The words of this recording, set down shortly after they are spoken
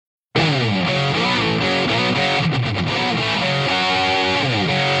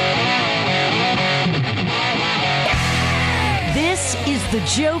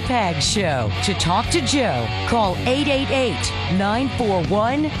Joe Pags Show. To talk to Joe, call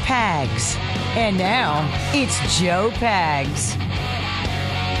 888-941-PAGS. And now, it's Joe Pags.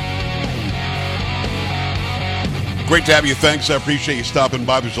 Great to have you. Thanks. I appreciate you stopping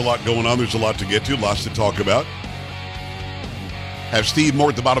by. There's a lot going on. There's a lot to get to, lots to talk about. Have Steve Moore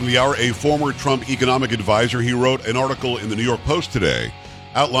at the bottom of the hour, a former Trump economic advisor. He wrote an article in the New York Post today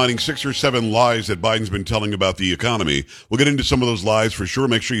outlining 6 or 7 lies that Biden's been telling about the economy. We'll get into some of those lies for sure.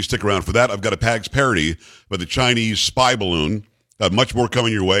 Make sure you stick around for that. I've got a Pags parody about the Chinese spy balloon. Much more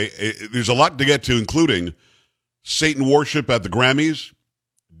coming your way. There's a lot to get to, including Satan worship at the Grammys,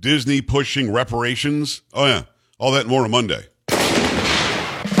 Disney pushing reparations. Oh, yeah. All that and more on Monday. A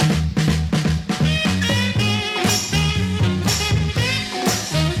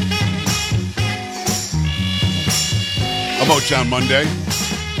Motown Monday.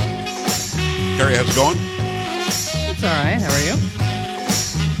 Carrie, how's it going? It's all right. How are you?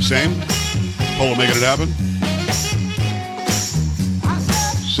 Same. Polo making it happen.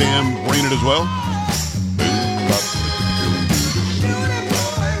 Sam bringing it as well.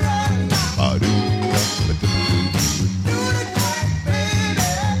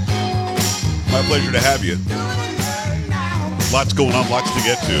 My pleasure to have you. Lots going on, lots to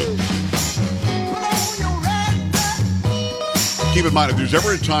get to. Keep in mind, if there's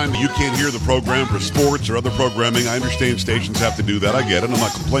ever a time that you can't hear the program for sports or other programming, I understand stations have to do that. I get it. I'm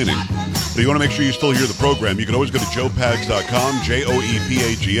not complaining. But if you want to make sure you still hear the program, you can always go to joepags.com,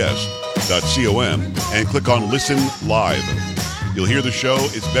 joepags.com, and click on Listen Live. You'll hear the show.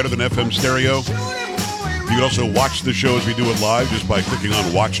 It's better than FM stereo. You can also watch the show as we do it live just by clicking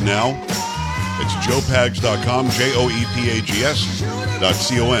on Watch Now. It's joepags.com,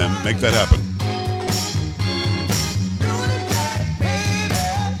 joepags.com. Make that happen.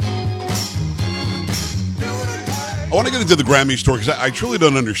 I want to get into the Grammy story because I truly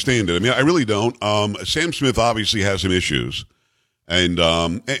don't understand it. I mean, I really don't. Sam Smith obviously has some issues. And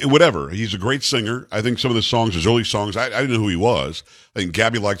whatever. He's a great singer. I think some of the songs, his early songs, I didn't know who he was. I think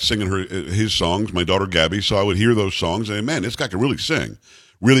Gabby liked singing his songs, my daughter Gabby, so I would hear those songs. And, man, this guy can really sing.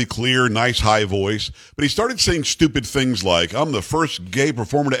 Really clear, nice, high voice. But he started saying stupid things like, I'm the first gay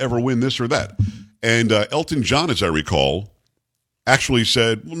performer to ever win this or that. And Elton John, as I recall, actually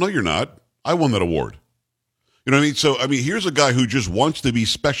said, well, no, you're not. I won that award. You know what I mean? So, I mean, here's a guy who just wants to be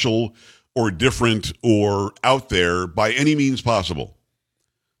special or different or out there by any means possible.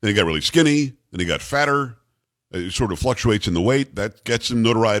 Then he got really skinny. Then he got fatter. It sort of fluctuates in the weight. That gets him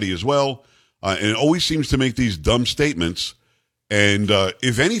notoriety as well. And it always seems to make these dumb statements. And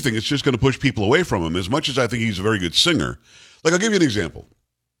if anything, it's just going to push people away from him, as much as I think he's a very good singer. Like, I'll give you an example.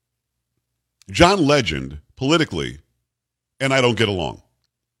 John Legend, politically, and I don't get along.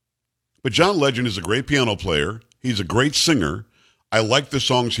 But John Legend is a great piano player. He's a great singer. I like the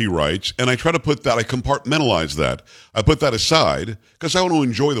songs he writes, and I try to put that, I compartmentalize that. I put that aside because I want to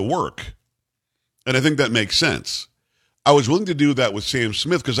enjoy the work. And I think that makes sense. I was willing to do that with Sam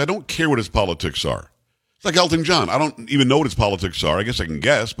Smith because I don't care what his politics are. It's like Elton John. I don't even know what his politics are. I guess I can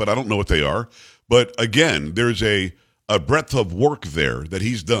guess, but I don't know what they are. But again, there's a breadth of work there that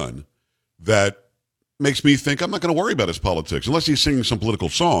he's done that makes me think I'm not going to worry about his politics. Unless he's singing some political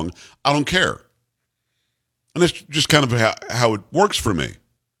song, I don't care. And that's just kind of how it works for me.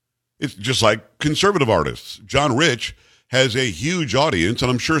 It's just like conservative artists. John Rich has a huge audience, and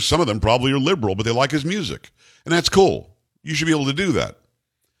I'm sure some of them probably are liberal, but they like his music. And that's cool. You should be able to do that.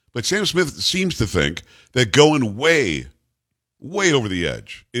 But Sam Smith seems to think that going way, way over the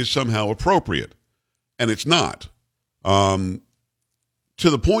edge is somehow appropriate. And it's not. To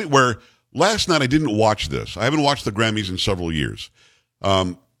the point where last night I didn't watch this. I haven't watched the Grammys in several years.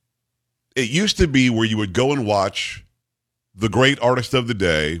 It used to be where you would go and watch the great artist of the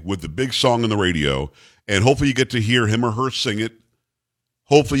day with the big song on the radio, and hopefully you get to hear him or her sing it.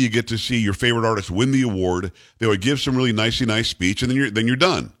 Hopefully you get to see your favorite artist win the award. They would give some really nice speech, and then you're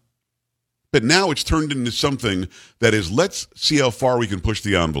done. But now it's turned into something that is, let's see how far we can push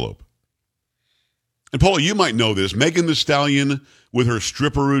the envelope. And Paula, you might know this. Megan Thee Stallion with her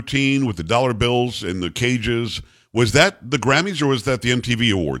stripper routine with the dollar bills and the cages. Was that the Grammys or was that the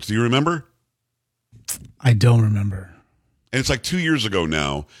MTV Awards? Do you remember? I don't remember. And it's like 2 years ago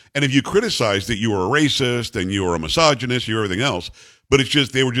now. And if you criticized that you were a racist and you were a misogynist, you were everything else, but it's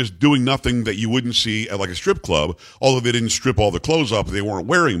just they were just doing nothing that you wouldn't see at like a strip club, although they didn't strip all the clothes off, they weren't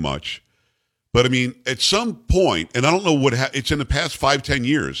wearing much. But I mean, at some point, and I don't know what it's in the past 5-10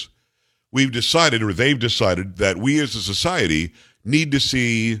 years, we've decided, or they've decided, that we as a society need to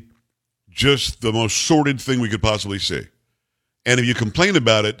see just the most sordid thing we could possibly see. And if you complain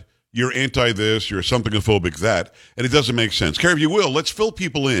about it, you're anti-this, you're something-ophobic that, and it doesn't make sense. Carrie, if you will, let's fill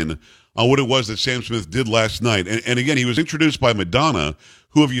people in on what it was that Sam Smith did last night. And again, he was introduced by Madonna,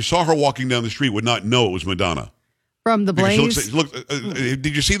 who, if you saw her walking down the street, would not know it was Madonna. From the Blaze?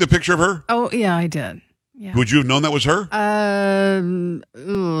 Did you see the picture of her? Oh, yeah, I did. Yeah. Would you have known that was her?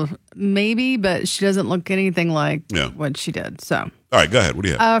 Maybe, but she doesn't look anything like what she did. So, all right, go ahead. What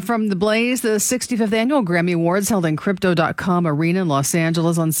do you have? From the Blaze, the 65th annual Grammy Awards held in Crypto.com Arena in Los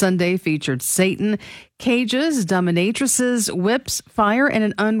Angeles on Sunday featured Satan, cages, dominatrices, whips, fire, and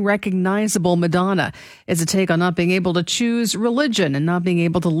an unrecognizable Madonna. It's a take on not being able to choose religion and not being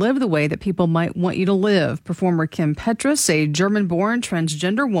able to live the way that people might want you to live. Performer Kim Petras, a German-born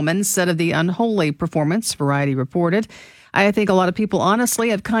transgender woman, said of the unholy performance, Variety reported, I think a lot of people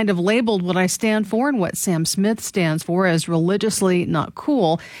honestly have kind of labeled what I stand for and what Sam Smith stands for as religiously not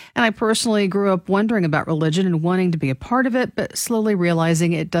cool. And I personally grew up wondering about religion and wanting to be a part of it, but slowly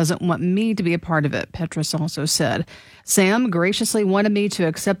realizing it doesn't want me to be a part of it, Petras also said. Sam graciously wanted me to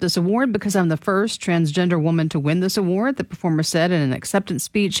accept this award because I'm the first transgender woman to win this award, the performer said in an acceptance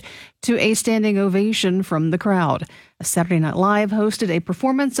speech to a standing ovation from the crowd. Saturday Night Live hosted a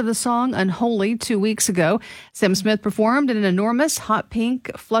performance of the song Unholy 2 weeks ago. Sam Smith performed in an enormous hot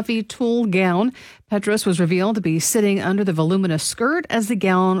pink, fluffy tulle gown. Petras was revealed to be sitting under the voluminous skirt as the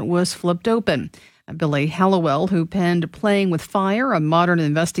gown was flipped open. Billy Hallowell, who penned Playing with Fire, a modern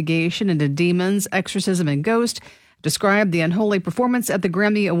investigation into demons, exorcism, and ghost, described the unholy performance at the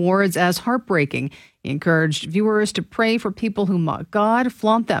Grammy Awards as heartbreaking. He encouraged viewers to pray for people who mock God,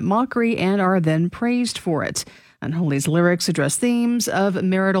 flaunt that mockery, and are then praised for it. Unholy's lyrics address themes of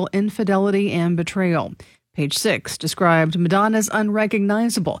marital infidelity and betrayal. Page 6 described Madonna's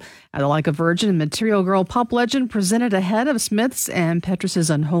unrecognizable. Like a Virgin and Material Girl pop legend presented ahead of Smith's and Petras's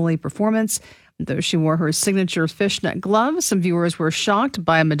unholy performance. Though she wore her signature fishnet gloves, some viewers were shocked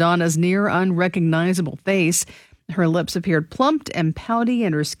by Madonna's near unrecognizable face. Her lips appeared plumped and pouty,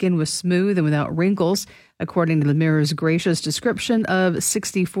 and her skin was smooth and without wrinkles, according to the Mirror's gracious description of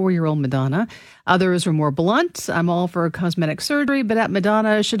 64-year-old Madonna. Others were more blunt. I'm all for cosmetic surgery, but that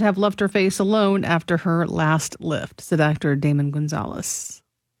Madonna should have left her face alone after her last lift, said actor Damon Gonzalez.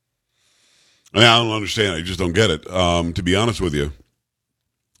 I don't understand. I just don't get it. To be honest with you,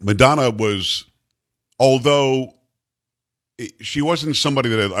 Madonna was, although she wasn't somebody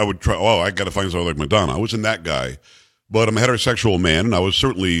that I would try, I got to find somebody like Madonna. I wasn't that guy, but I'm a heterosexual man, and I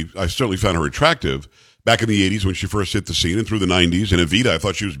certainly found her attractive back in the 80s when she first hit the scene, and through the 90s. And Evita, I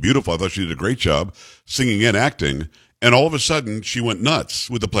thought she was beautiful. I thought she did a great job singing and acting. And all of a sudden, she went nuts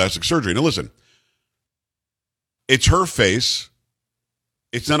with the plastic surgery. Now, listen, it's her face.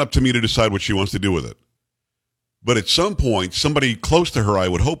 It's not up to me to decide what she wants to do with it. But at some point, somebody close to her, I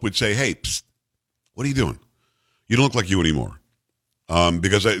would hope, would say, hey, psst, what are you doing? You don't look like you anymore.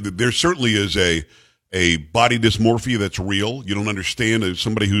 Because there certainly is a body dysmorphia that's real. You don't understand.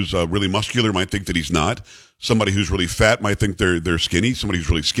 Somebody who's really muscular might think that he's not. Somebody who's really fat might think they're skinny. Somebody who's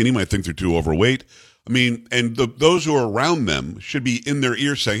really skinny might think they're too overweight. I mean, and those who are around them should be in their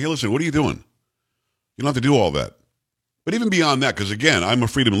ear saying, hey, listen, what are you doing? You don't have to do all that. But even beyond that, because again, I'm a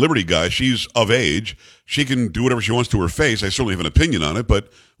freedom and liberty guy. She's of age. She can do whatever she wants to her face. I certainly have an opinion on it,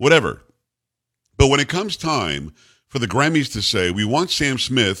 but whatever. But when it comes time for the Grammys to say, we want Sam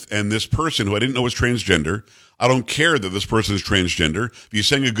Smith and this person who I didn't know was transgender. I don't care that this person is transgender. If you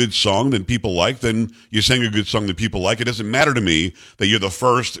sang a good song that people like, then you sang a good song that people like. It doesn't matter to me that you're the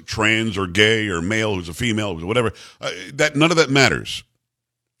first trans or gay or male who's a female, who's whatever. None of that matters.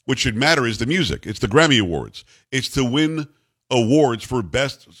 What should matter is the music. It's the Grammy Awards. It's to win awards for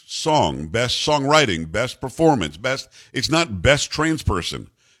best song, best songwriting, best performance, best. It's not best trans person.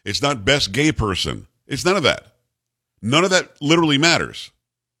 It's not best gay person. It's none of that. None of that literally matters.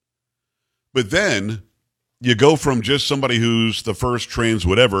 But then you go from just somebody who's the first trans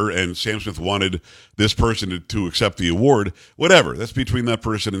whatever, and Sam Smith wanted this person to accept the award, whatever. That's between that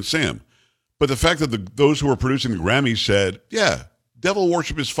person and Sam. But the fact that those who are producing the Grammys said, yeah, devil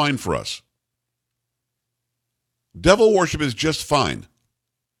worship is fine for us. Devil worship is just fine.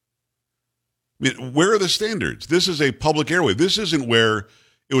 I mean, where are the standards? This is a public airway. This isn't where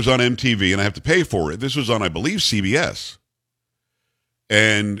it was on MTV and I have to pay for it. This was on, I believe, CBS.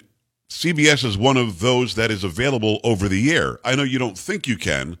 And CBS is one of those that is available over the air. I know you don't think you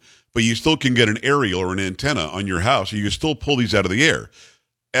can, but you still can get an aerial or an antenna on your house. You can still pull these out of the air.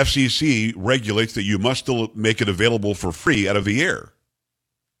 FCC regulates that you must still make it available for free out of the air.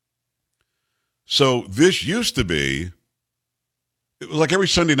 So this used to be, it was like every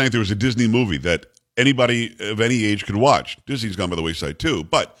Sunday night there was a Disney movie that anybody of any age could watch. Disney's gone by the wayside too.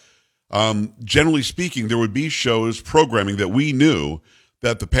 But generally speaking, there would be shows, programming that we knew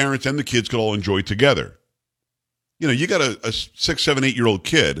that the parents and the kids could all enjoy together. You know, you got a 6, 7, 8-year-old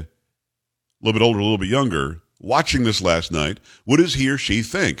kid, a little bit older, a little bit younger, watching this last night. What does he or she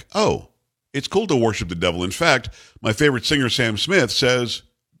think? Oh, it's cool to worship the devil. In fact, my favorite singer, Sam Smith, says,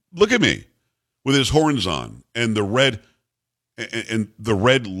 look at me with his horns on and the red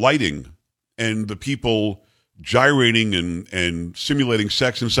lighting and the people gyrating and simulating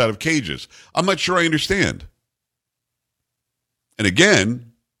sex inside of cages. I'm not sure I understand. And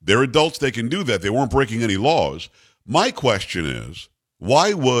again, they're adults. They can do that. They weren't breaking any laws. My question is,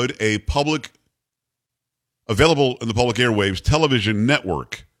 why would a available in the public airwaves television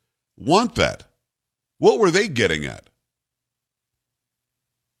network want that? What were they getting at?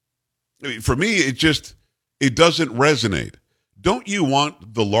 I mean, for me, it doesn't resonate. Don't you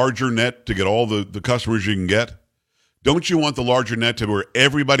want the larger net to get all the customers you can get? Don't you want the larger net to where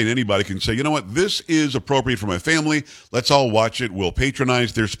everybody and anybody can say, you know what, this is appropriate for my family. Let's all watch it. We'll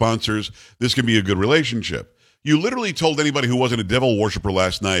patronize their sponsors. This can be a good relationship. You literally told anybody who wasn't a devil worshiper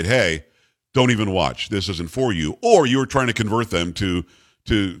last night, hey, don't even watch. This isn't for you. Or you were trying to convert them to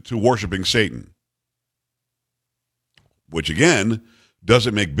worshiping Satan. Which, again,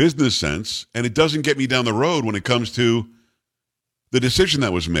 doesn't make business sense, and it doesn't get me down the road when it comes to the decision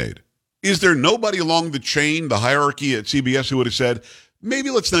that was made. Is there nobody along the chain, the hierarchy at CBS, who would have said, maybe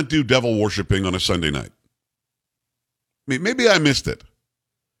let's not do devil worshiping on a Sunday night? Maybe I missed it.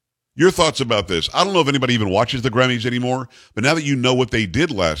 Your thoughts about this? I don't know if anybody even watches the Grammys anymore, but now that you know what they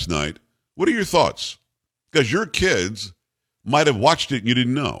did last night, what are your thoughts? Because your kids might have watched it and you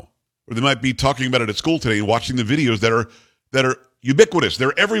didn't know. Or they might be talking about it at school today and watching the videos that are ubiquitous.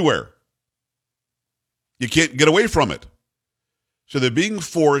 They're everywhere. You can't get away from it. So they're being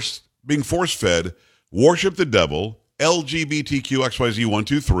force-fed, worship the devil,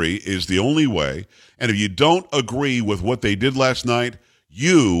 LGBTQXYZ123 is the only way. And if you don't agree with what they did last night,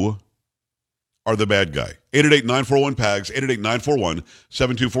 you are the bad guy. 888-941-PAGS, 888-941-7247,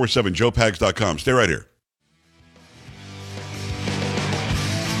 joepags.com. Stay right here.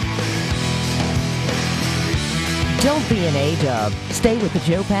 Don't be an A-dub. Stay with the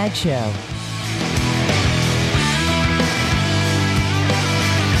Joe Pags Show.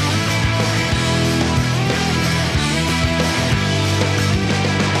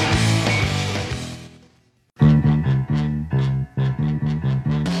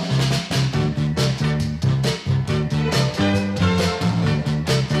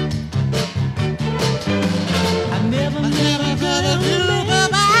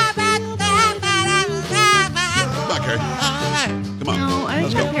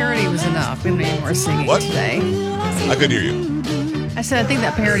 Singing what? Today. I couldn't hear you. I said I think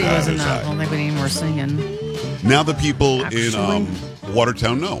that parody was enough. I don't think we need more singing. Now the people in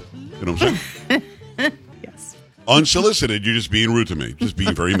Watertown know. You know what I'm saying? Yes. Unsolicited, you're just being rude to me. Just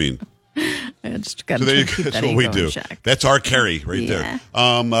being very mean. Just gotta so there you keep go. that That's what we ego do. in check. That's our carry right there.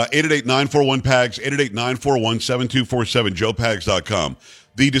 888-941-PAGS, 888-941-7247, joepags.com.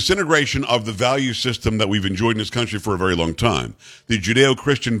 The disintegration of the value system that we've enjoyed in this country for a very long time. The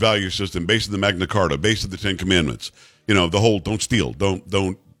Judeo-Christian value system based in the Magna Carta, based in the Ten Commandments. You know, the whole don't steal, don't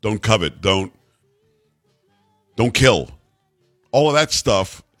covet, don't kill. All of that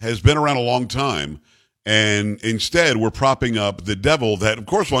stuff has been around a long time. And instead, we're propping up the devil that, of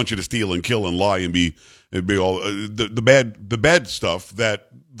course, wants you to steal and kill and lie and be all the bad stuff that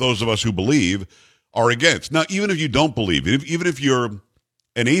those of us who believe are against. Now, even if you don't believe, even if you're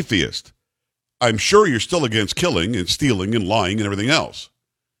an atheist, I'm sure you're still against killing and stealing and lying and everything else.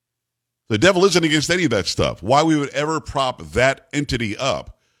 The devil isn't against any of that stuff. Why we would ever prop that entity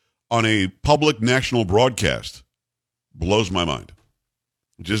up on a public national broadcast blows my mind.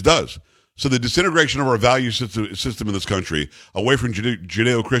 It just does. So the disintegration of our value system in this country, away from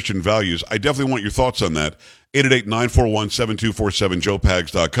Judeo-Christian values, I definitely want your thoughts on that. 888-941-7247,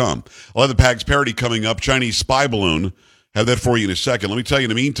 joepags.com. I'll have the Pags parody coming up, Chinese spy balloon. Have that for you in a second. Let me tell you in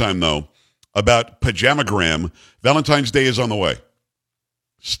the meantime, though, about Pajamagram. Valentine's Day is on the way.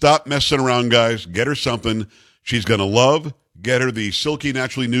 Stop messing around, guys. Get her something she's going to love. Get her the silky,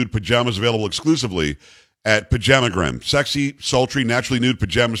 naturally nude pajamas available exclusively at Pajamagram. Sexy, sultry, naturally nude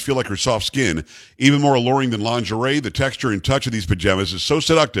pajamas feel like her soft skin. Even more alluring than lingerie, the texture and touch of these pajamas is so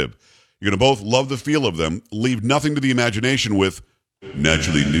seductive. You're going to both love the feel of them. Leave nothing to the imagination with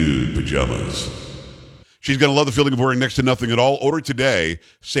naturally nude pajamas. She's going to love the feeling of wearing next to nothing at all. Order today.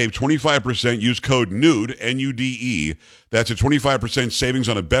 Save 25%. Use code NUDE, N-U-D-E. That's a 25% savings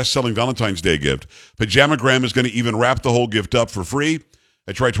on a best-selling Valentine's Day gift. Pajamagram is going to even wrap the whole gift up for free.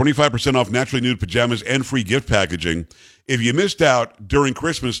 Try 25% off naturally nude pajamas and free gift packaging. if you missed out during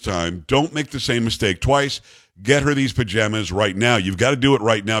Christmas time, don't make the same mistake twice. Get her these pajamas right now. You've got to do it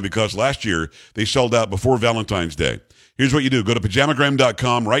right now because last year they sold out before Valentine's Day. Here's what you do. Go to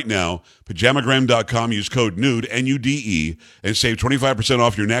pajamagram.com right now, pajamagram.com, use code NUDE, N-U-D-E, and save 25%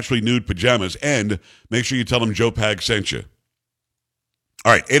 off your naturally nude pajamas, and make sure you tell them Joe Pag sent you.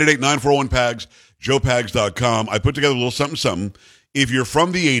 All right, 888-941-PAGS, joepags.com. I put together a little something. If you're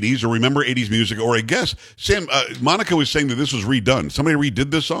from the 80s or remember 80s music, or I guess, Sam, Monica was saying that this was redone. Somebody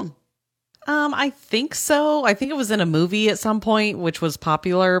redid this song? I think so. I think it was in a movie at some point, which was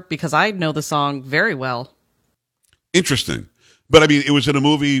popular because I know the song very well. Interesting. But I mean, it was in a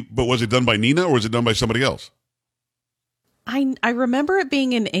movie, but was it done by Nina or was it done by somebody else? I remember it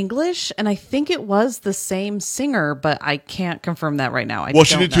being in English, and I think it was the same singer, but I can't confirm that right now.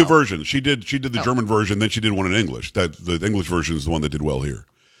 She did two versions. She did the German version, then she did one in English. The English version is the one that did well here.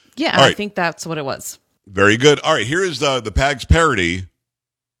 Yeah, right. I think that's what it was. Very good. All right, here is the Pags parody,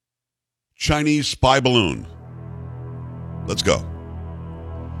 Chinese Spy Balloon. Let's go.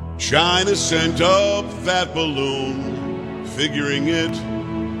 China sent up that balloon, figuring it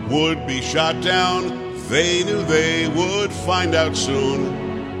would be shot down. They knew they would find out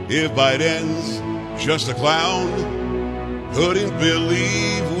soon. If Biden's just a clown, couldn't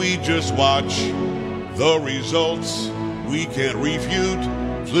believe we just watch the results we can't refute.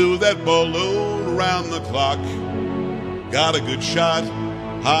 Flew that balloon around the clock, got a good shot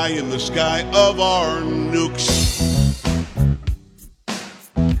high in the sky of our nukes.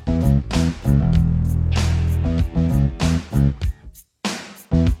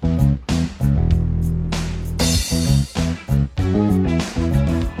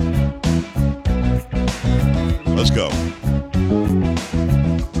 Let's go.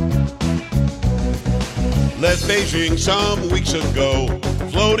 Left Beijing some weeks ago,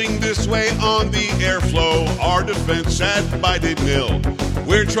 floating this way on the airflow. Our defense at Biden nil.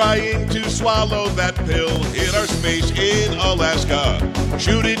 We're trying to swallow that pill. Hit our space in Alaska.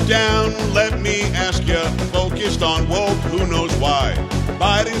 Shoot it down, let me ask ya. Focused on woke, who knows why.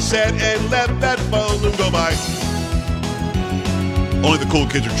 Biden said and let that balloon go by. Only the cool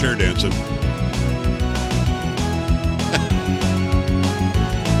kids are chair dancing.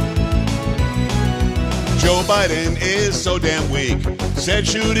 Joe Biden is so damn weak. Said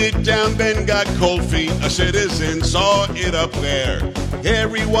shoot it down, then got cold feet. A citizen saw it up there.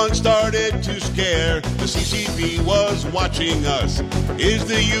 Everyone started to scare. The CCP was watching us. Is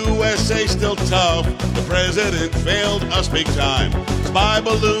the USA still tough? The president failed us big time. Spy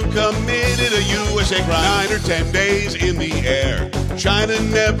balloon committed a USA crime. 9 or 10 days in the air. China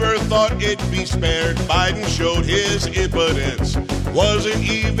never thought it'd be spared. Biden showed his impotence. Wasn't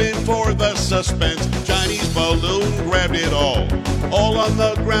even for the suspense. Chinese balloon grabbed it all. All on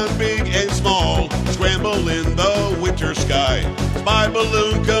the ground, big and small. Scramble in the winter sky. Spy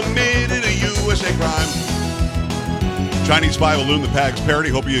balloon committed a USA crime. Chinese Spy Balloon, the Pags parody.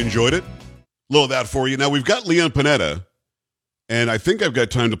 Hope you enjoyed it. A little of that for you. Now, we've got Leon Panetta, and I think I've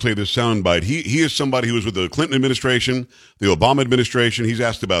got time to play this soundbite. He is somebody who was with the Clinton administration, the Obama administration. He's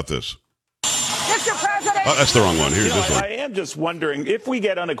asked about this. Oh, that's the wrong one. Here's this one. I am just wondering if we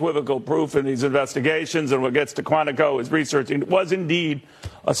get unequivocal proof in these investigations and what gets to Quantico is researching, it was indeed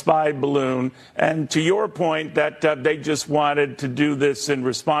a spy balloon. And to your point that they just wanted to do this in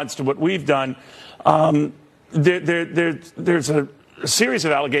response to what we've done, there's a series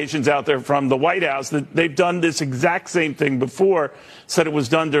of allegations out there from the White House that they've done this exact same thing before, said it was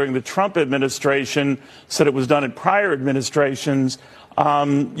done during the Trump administration, said it was done in prior administrations.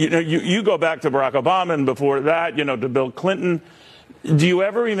 You go back to Barack Obama and before that, to Bill Clinton. Do you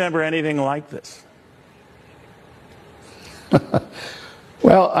ever remember anything like this?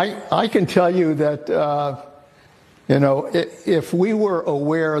 Well, I can tell you that, if we were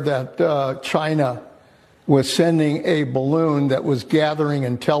aware that China was sending a balloon that was gathering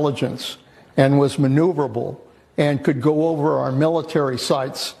intelligence and was maneuverable and could go over our military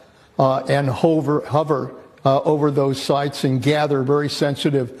sites and hover over those sites and gather very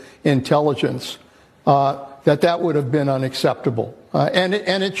sensitive intelligence, that would have been unacceptable. And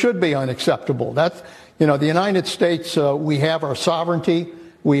it should be unacceptable. That's, the United States, we have our sovereignty,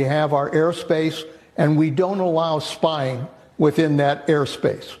 we have our airspace, and we don't allow spying within that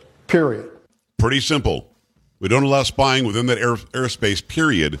airspace, period. Pretty simple. We don't allow spying within that airspace,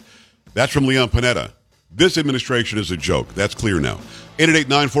 period. That's from Leon Panetta. This administration is a joke. That's clear now.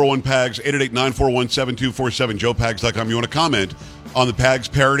 888-941-PAGS, 888-941-7247, joepags.com. You want to comment on the Pags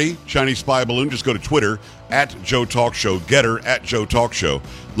parody, Chinese Spy Balloon, just go to Twitter, @JoeTalkShow, Getter, @JoeTalkShow.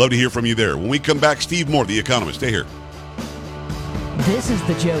 Love to hear from you there. When we come back, Steve Moore, The Economist. Stay here. This is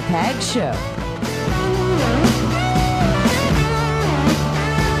the Joe Pags Show.